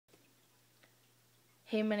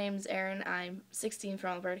Hey, my name's Erin. I'm 16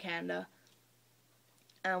 from Alberta, Canada.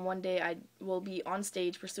 And one day I will be on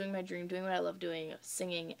stage pursuing my dream, doing what I love doing,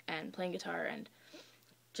 singing and playing guitar and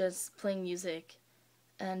just playing music.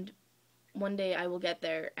 And one day I will get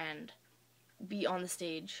there and be on the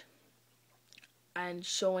stage and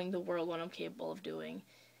showing the world what I'm capable of doing,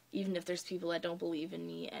 even if there's people that don't believe in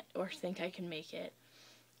me or think I can make it,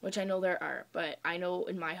 which I know there are, but I know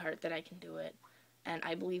in my heart that I can do it, and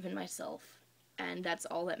I believe in myself, and that's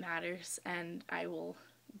all that matters, and I will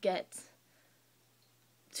get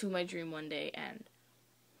to my dream one day, and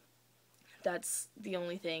that's the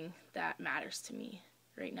only thing that matters to me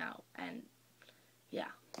right now, and yeah,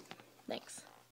 thanks.